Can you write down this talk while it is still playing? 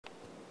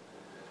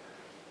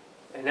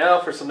And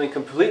now for something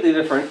completely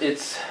different.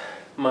 It's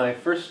my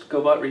first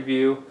Gobot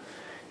review,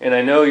 and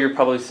I know you're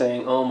probably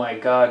saying, oh my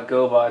god,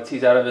 Gobots,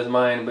 he's out of his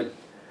mind, but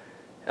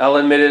I'll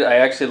admit it, I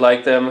actually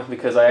like them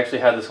because I actually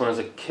had this one as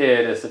a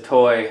kid as a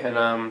toy,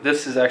 and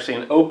this is actually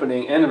an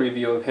opening and a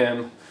review of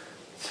him.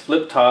 It's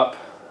flip top.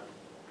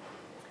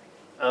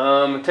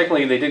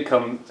 Technically they did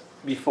come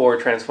before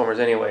Transformers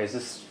anyways.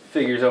 This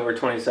figure's over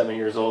 27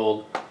 years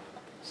old.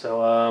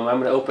 So I'm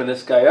going to open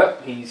this guy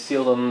up. He's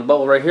sealed on the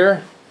bubble right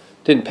here.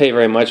 Didn't pay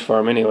very much for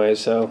him anyway,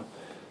 so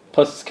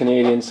plus it's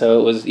Canadian,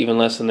 so it was even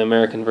less than the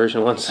American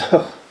version one.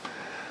 So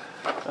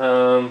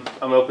I'm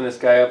going to open this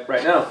guy up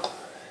right now.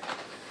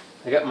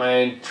 I got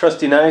my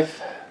trusty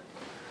knife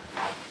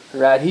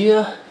right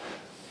here,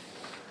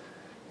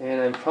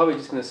 and I'm probably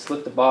just going to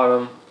slit the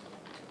bottom,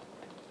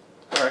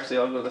 or actually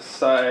I'll go to the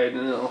side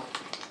and it'll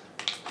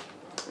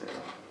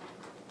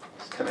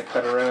just kind of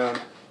cut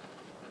around.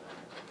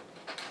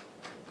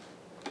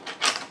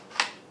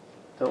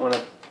 Don't want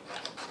to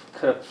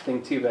cut up the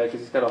thing too bad because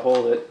he's got to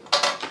hold it.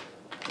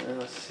 And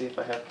let's see if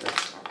I have to.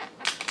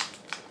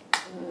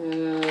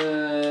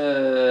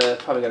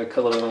 Probably got to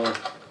cut a little bit more.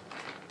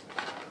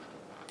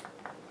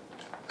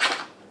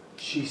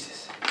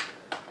 Jesus.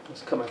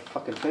 Just cut my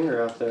fucking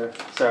finger out there.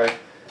 Sorry.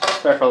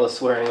 Sorry for all the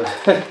swearing.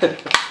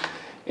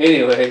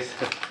 Anyways.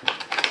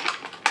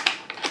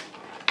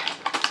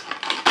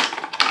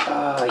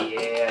 Oh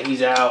yeah,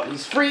 he's out.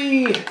 He's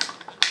free! It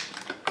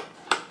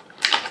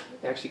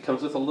actually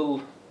comes with a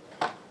little...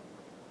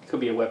 Could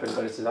be a weapon,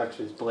 but it's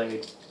actually his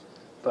blade.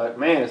 But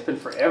man, it's been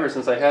forever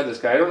since I had this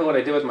guy. I don't know what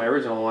I did with my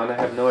original one. I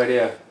have no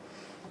idea.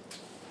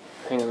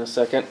 Hang on a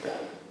second.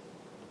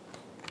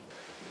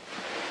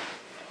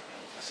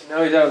 So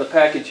now he's out of the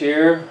package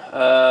here.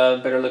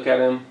 Better look at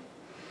him.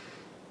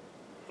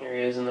 Here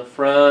he is in the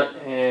front,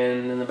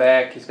 and in the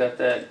back he's got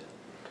that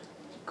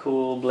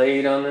cool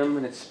blade on him,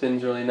 and it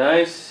spins really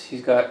nice.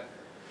 He's got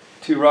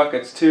two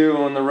rockets too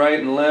on the right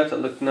and left that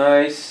look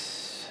nice.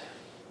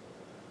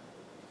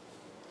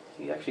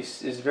 He actually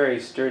is very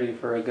sturdy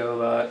for a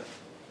Gobot.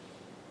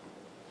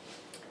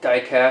 Die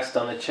cast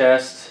on the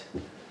chest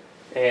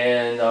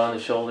and on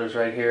the shoulders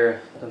right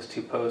here. Those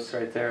two posts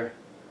right there.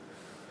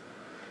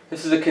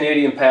 This is a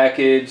Canadian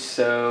package,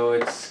 so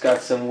it's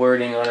got some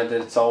wording on it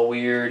that's all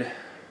weird.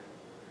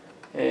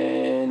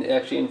 And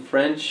actually in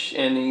French,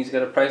 and he's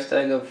got a price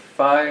tag of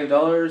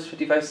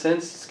 $5.55.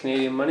 It's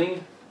Canadian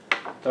money.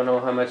 Don't know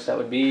how much that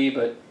would be,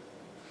 but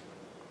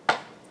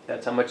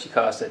that's how much he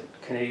cost at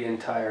Canadian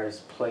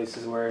Tire's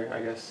places where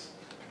I guess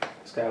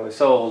this guy was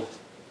sold.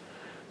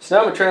 So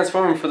now I'm going to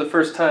transform him for the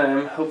first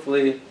time.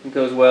 Hopefully it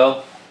goes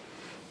well.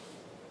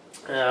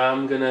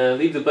 I'm going to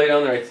leave the blade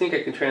on there. I think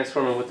I can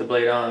transform him with the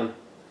blade on.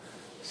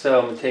 So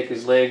I'm going to take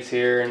his legs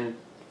here and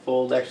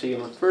fold. Actually, I'm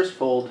going to first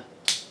fold.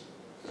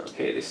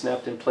 Okay, they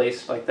snapped in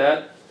place like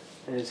that.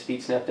 And his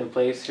feet snapped in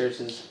place. Here's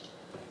his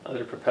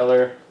other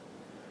propeller.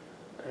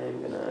 I'm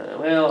going to,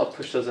 well, I'll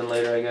push those in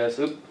later, I guess.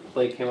 Oop,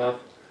 blade came off.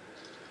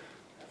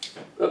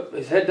 Oh,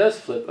 his head does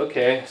flip.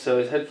 Okay, so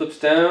his head flips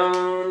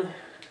down.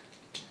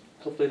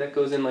 Hopefully that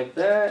goes in like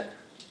that.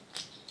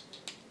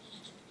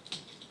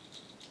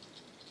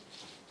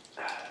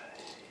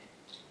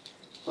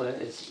 Well,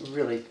 that is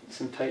really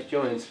some tight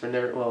joints for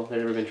never. Well, they've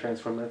never been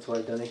transformed. That's why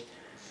I've done it.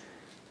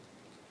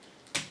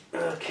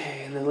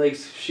 Okay, and the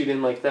legs shoot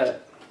in like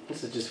that.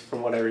 This is just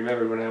from what I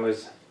remember when I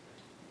was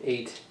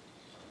 8.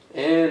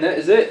 And that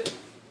is it.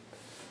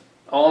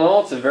 All in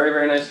all, it's a very,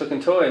 very nice looking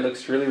toy. It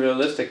looks really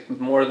realistic,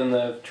 more than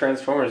the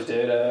Transformers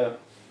did,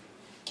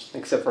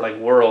 except for like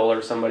Whirl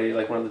or somebody,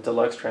 like one of the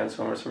deluxe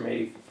Transformers from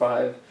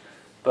 '85.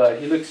 But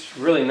he looks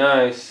really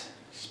nice,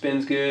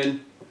 spins good.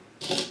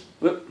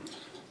 Whoop,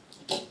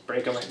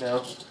 break him right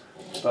now.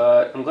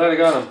 But I'm glad I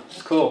got him,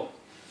 it's cool.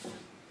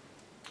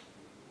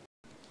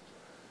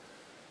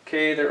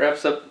 Okay, that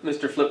wraps up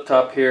Mr. Flip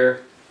Top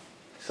here.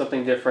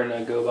 Something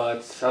different,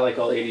 Gobots. I like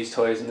all 80s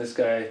toys, and this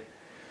guy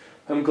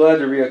I'm glad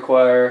to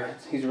reacquire.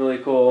 He's really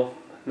cool.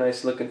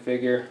 Nice looking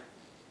figure.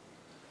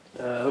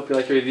 Hope you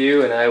liked the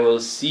review, and I will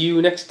see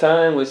you next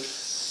time with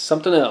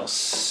something else.